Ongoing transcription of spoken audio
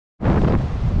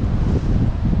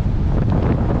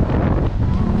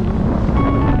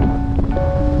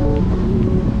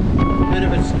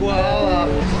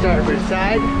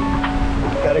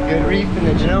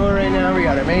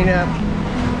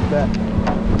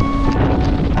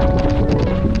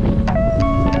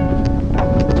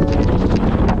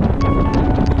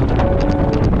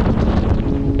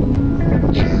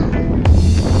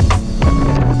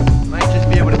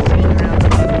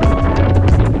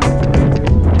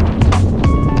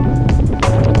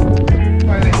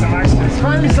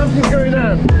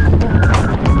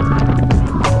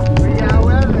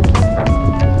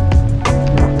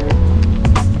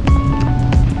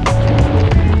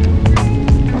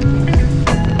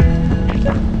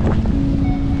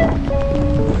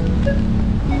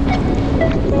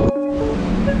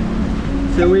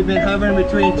hovering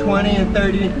between 20 and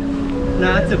 30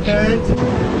 knots of current.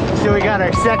 So we got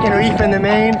our second reef in the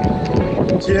main.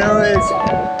 Genoa's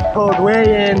pulled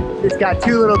way in. It's got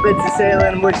 2 little bits of sail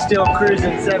in, and we're still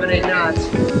cruising 7-8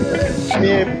 knots.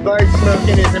 Me and Bart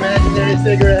smoking his imaginary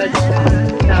cigarettes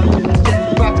after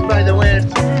getting fucked by the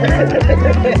wind.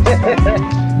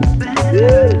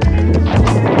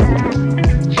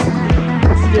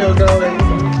 Still going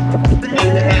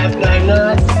 8.5, 9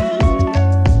 knots.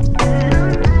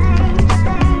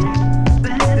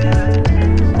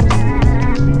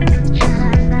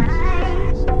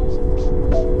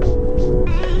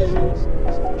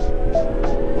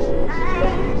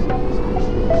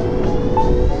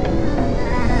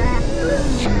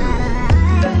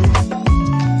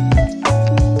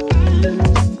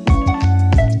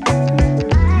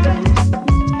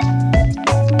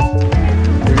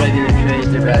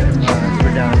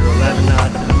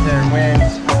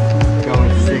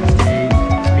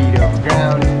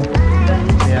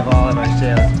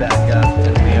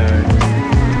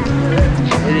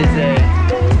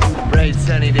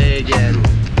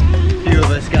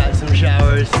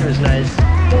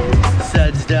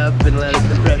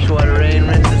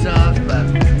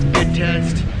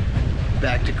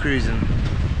 Cruising.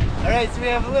 Alright, so we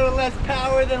have a little less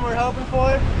power than we're hoping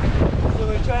for. So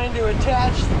we're trying to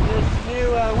attach this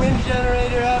new wind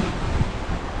generator up.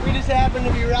 We just happen to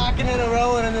be rocking and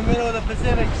rolling in the middle of the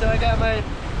Pacific, so I got my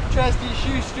trusty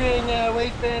shoestring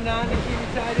waistband on to keep me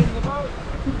tied in the boat.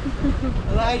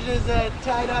 Elijah's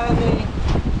tied on the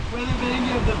weather band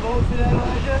of the bolt for that,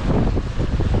 Elijah.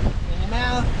 In your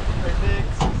mouth.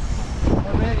 Perfect.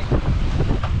 I'm ready.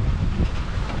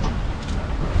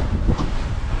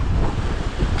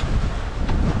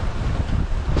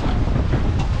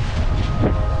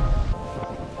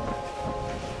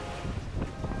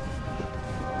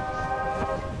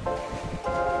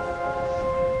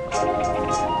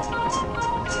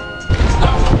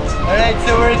 Alright,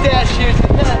 so we're attached here to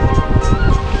the net.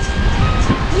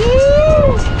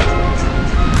 Woo!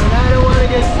 And I don't want to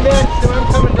get smacked, so I'm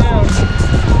coming down.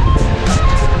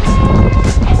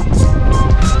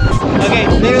 Okay,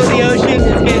 middle of the ocean,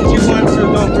 it's getting too warm, so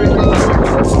we're going for it.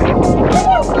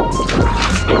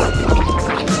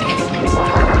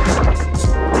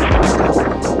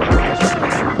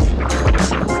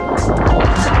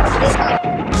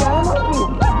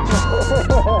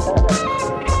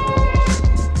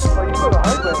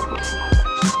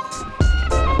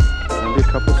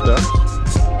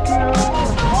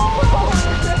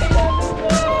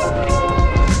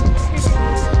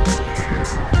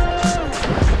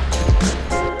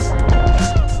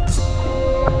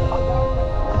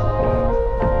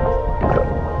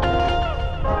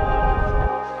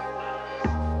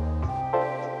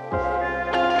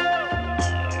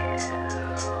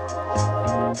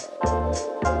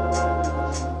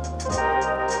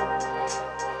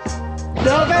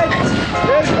 Dolphins!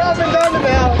 There's dolphins on the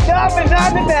bow! Dolphins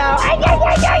on the bow! Ay, ay,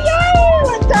 ay, ay, ay!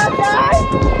 What's up, guys?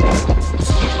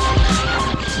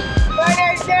 My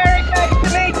name's Eric. Nice to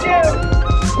meet you.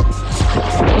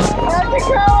 How's it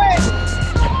going?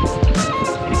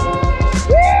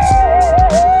 Woo!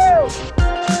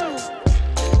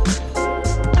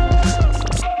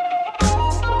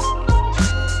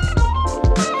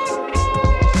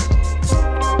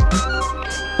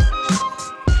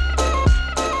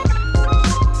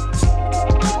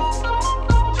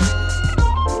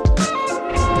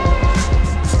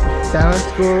 Down at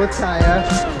school with Taya.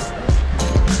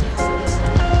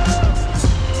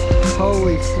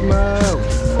 Holy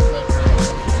smokes!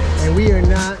 And we are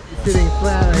not sitting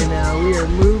flat right now, we are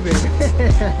moving.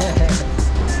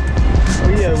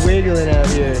 We are wiggling out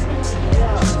here.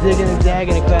 Zigging and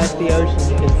zagging across the ocean.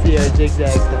 You can see our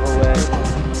zigzags the whole way.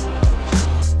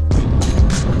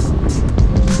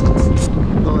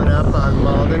 Pulling up on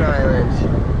Malden Island.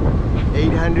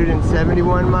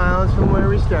 871 miles from where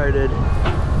we started.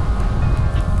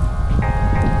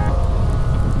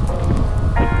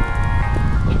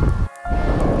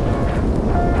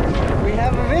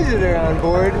 Visitor on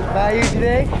board by you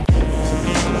today.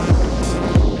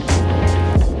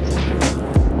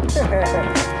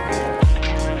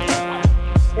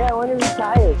 Yeah, I wonder if he's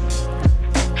tired.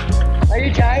 Are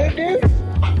you tired, dude?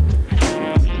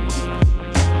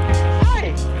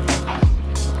 Hi.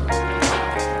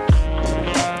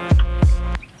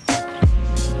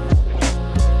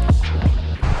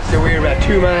 So we're about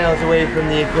 2 miles away from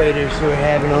the equator, so we're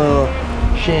having a little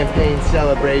champagne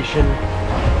celebration,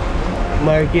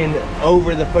 marking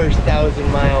over the first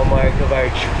 1,000-mile mark of our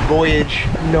voyage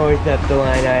north up the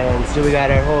Line Islands. So we got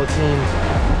our whole team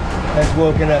has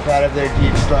woken up out of their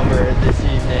deep slumber this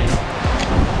evening.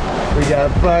 We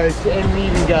got bars, and we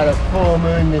even got a full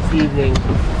moon this evening.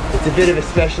 It's a bit of a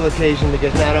special occasion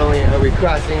because not only are we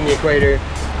crossing the equator,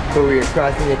 but we are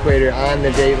crossing the equator on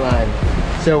the date line.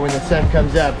 So when the sun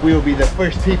comes up, we will be the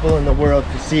first people in the world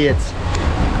to see it,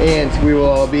 and we will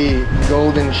all be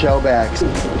golden shellbacks.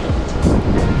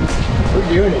 We're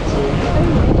doing it, team.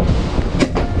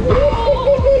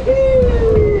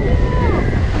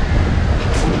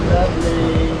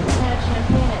 Lovely. I had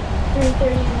champagne at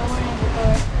 3:30 in the morning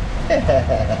before.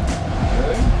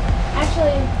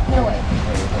 Actually, no way.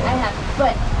 I have,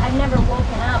 but I've never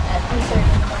woken up at 3:30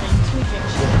 in the morning to drink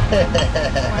champagne,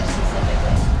 more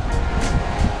specifically.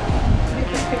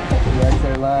 That's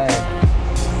our line.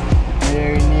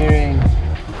 Very nearing.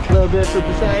 A little bit for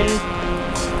Poseidon.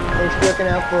 Thanks for looking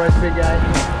out for us, big guy.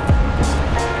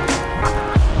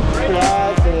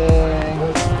 Crossing.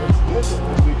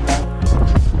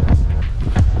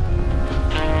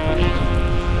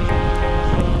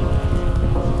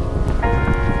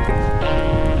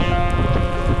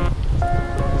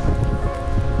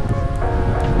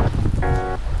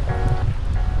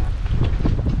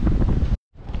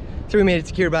 So we made it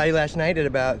to Kiribati last night at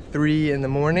about 3 in the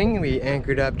morning. We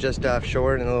anchored up just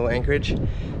offshore in a little anchorage.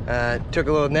 Took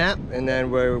a little nap, and then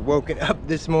we're woken up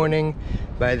this morning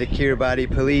by the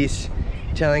Kiribati police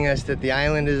telling us that the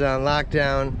island is on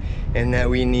lockdown and that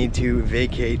we need to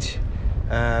vacate.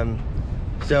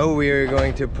 So we are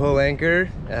going to pull anchor.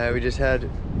 We just had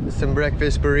some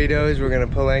breakfast burritos. We're gonna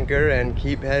pull anchor and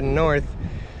keep heading north,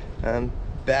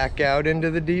 back out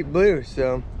into the deep blue.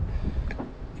 So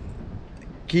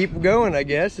keep going, I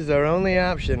guess, is our only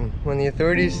option. When the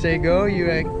authorities say go, you,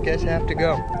 I guess, have to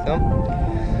go. So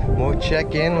we'll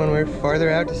check in when we're farther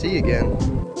out to sea again.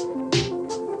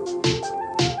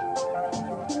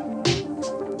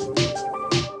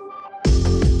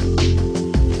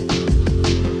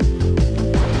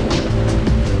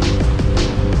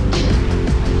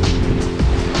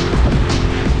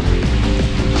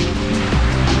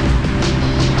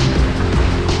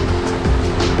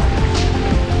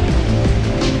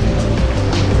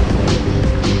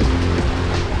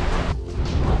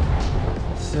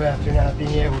 After not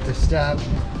being able to stop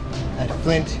at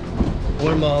Flint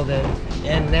or Malden,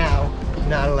 and now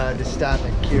not allowed to stop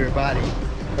at Kiribati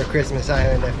or Christmas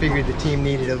Island, I figured the team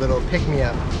needed a little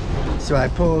pick-me-up. So I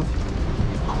pulled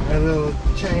a little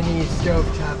Chinese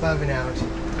stovetop oven out,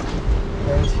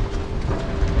 and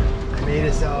I made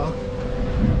us all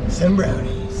some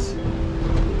brownies.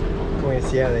 We're gonna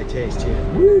see how they taste here.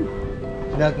 Woo!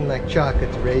 Nothing like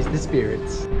chocolate to raise the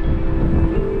spirits.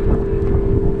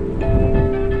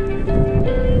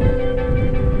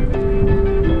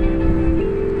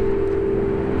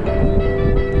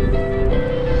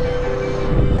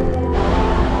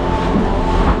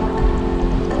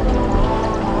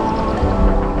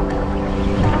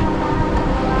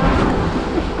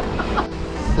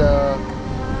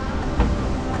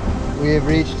 We have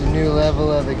reached a new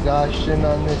level of exhaustion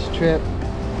on this trip.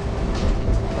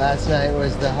 Last night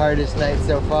was the hardest night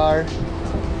so far.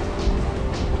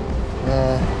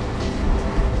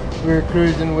 We were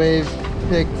cruising, waves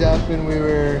picked up, and we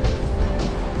were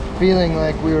feeling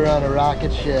like we were on a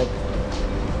rocket ship,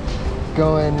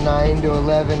 going 9 to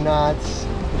 11 knots.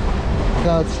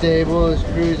 Felt stable, was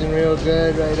cruising real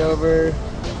good right over,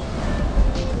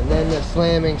 and then the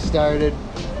slamming started.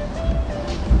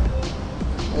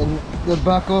 And the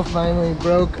buckle finally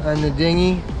broke on the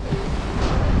dinghy,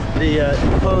 the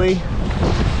pulley.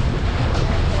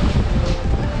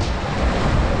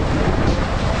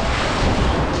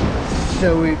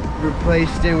 So we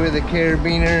replaced it with a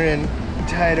carabiner and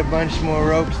tied a bunch more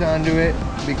ropes onto it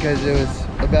because it was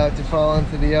about to fall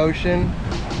into the ocean.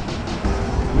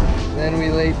 Then we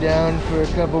laid down for a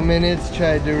couple minutes,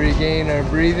 tried to regain our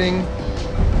breathing.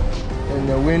 And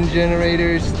the wind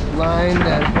generator's line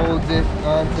that holds it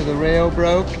onto the rail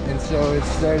broke, and so it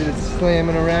started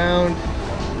slamming around.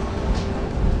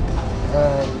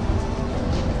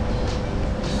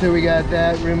 So we got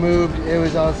that removed. It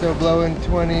was also blowing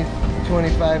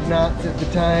 20-25 knots at the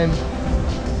time,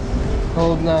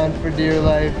 holding on for dear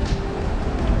life.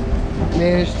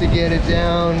 Managed to get it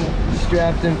down,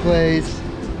 strapped in place.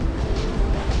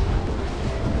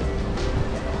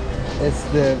 It's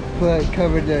the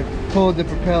pulled the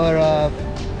propeller off,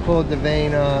 pulled the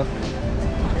vane off.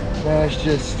 Now it's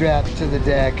just strapped to the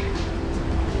deck.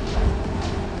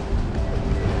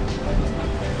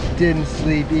 Didn't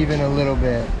sleep even a little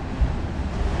bit.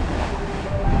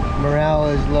 Morale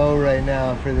is low right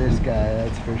now for this guy,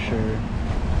 that's for sure.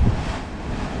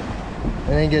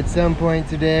 I think at some point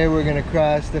today we're gonna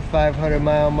cross the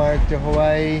 500-mile mark to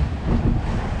Hawaii.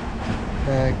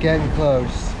 Getting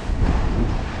close.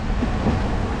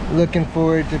 Looking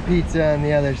forward to pizza on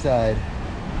the other side.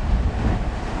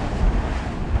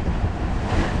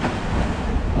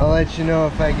 I'll let you know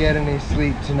if I get any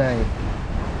sleep tonight.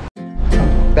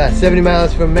 About 70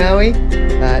 miles from Maui.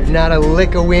 Not a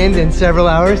lick of wind in several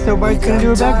hours, so Bart's gonna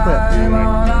do a backflip.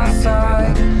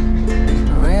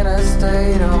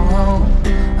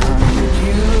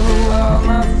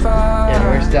 Yeah,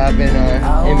 we're stopping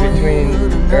in between,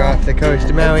 or off the coast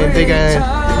of Maui and Big Island.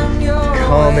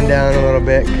 Calming down a little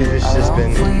bit because it's just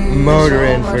been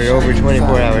motoring for over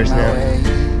 24 hours now.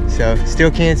 So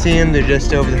still can't see them, they're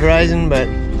just over the horizon, but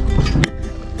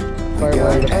Bart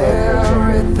wanted to float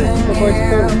for a second. So Bart's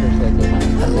floating for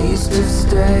a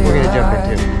second. We're gonna jump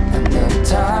in too. And the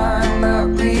time that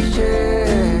we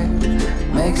share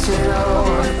makes it all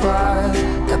worthwhile.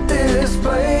 Got this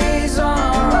place on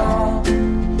our own.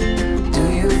 Do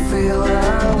you feel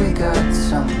that we got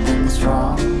something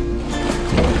strong?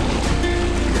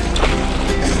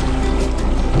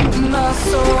 And I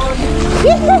saw you.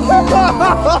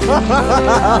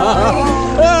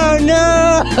 Oh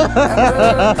no!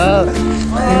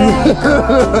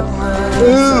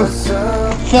 Ooh,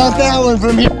 felt that one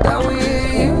from here.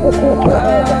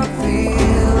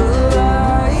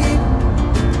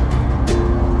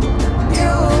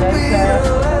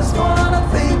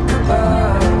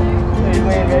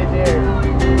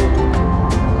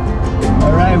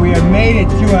 Alright, we have made it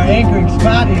to our anchoring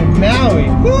spot in Maui.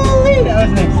 Woo-wee, that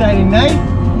was an exciting night.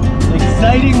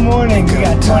 Exciting morning. We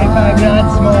got 25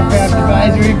 knots, small craft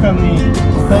advisory from the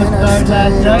Coast Guard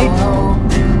last night.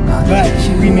 But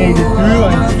we made it through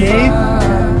unscathed.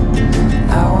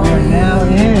 We are now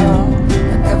in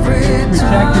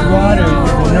protected waters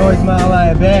of the North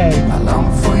Maui Bay.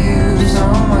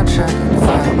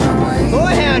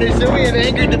 Boy howdy, so we have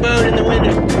anchored the boat in the wind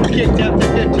and kicked up to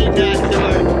 15 knots, so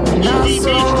our easy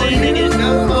beach landing is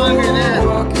no longer there.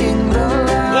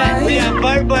 But we have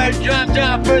Bart dropped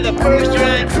off for the first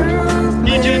run.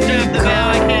 He jumped off the bow,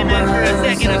 I came in for a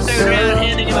second and third round,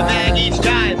 handing him a bag each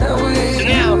time. So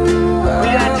now, we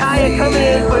got Taya coming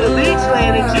in for the beach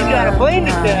landing. She's got a plane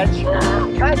to catch.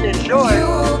 Cutting it short.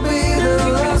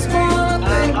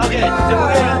 Okay, so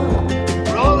we're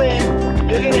gonna roll in.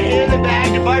 You're gonna hand the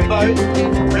bag to Bart.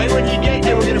 Right when you get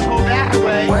there, we're gonna pull back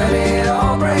away. And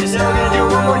then we're gonna do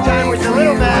it one more time with the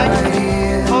little bag.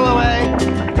 Pull away.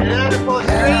 And then I'm gonna pull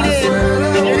straight in.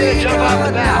 And you're gonna jump off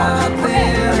the bow.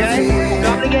 Okay? So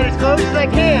I'm gonna get as close as I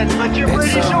can, but you're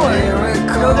pretty short.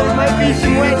 So there might be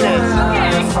some wetness.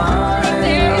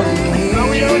 But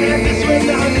we don't have to swim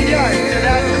the 100 yards, so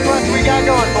that's the plus we got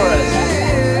going for us.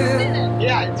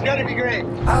 Yeah, it's gonna be great.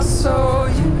 I saw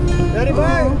you. Ready,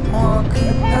 Bart?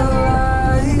 Walking the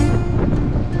light,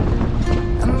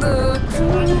 and the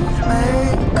truth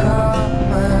may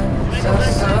come as a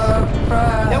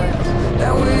surprise.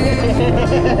 That we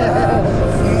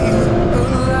feel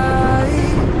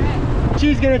alive.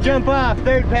 She's gonna jump off,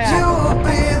 third pass. You will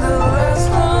be the last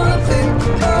one to think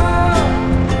about.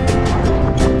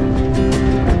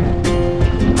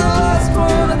 The last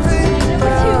one to think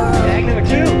about. Bag number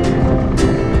 2.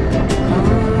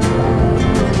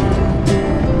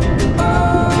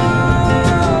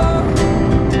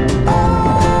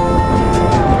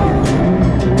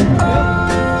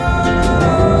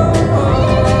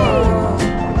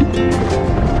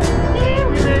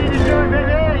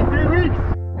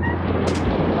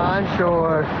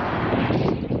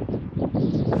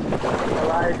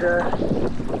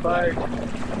 Bart,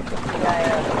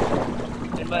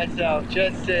 and myself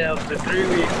just sailed for 3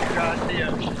 weeks across the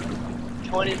ocean.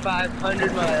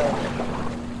 2,500 miles.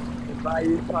 And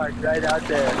Bayou Park right out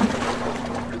there.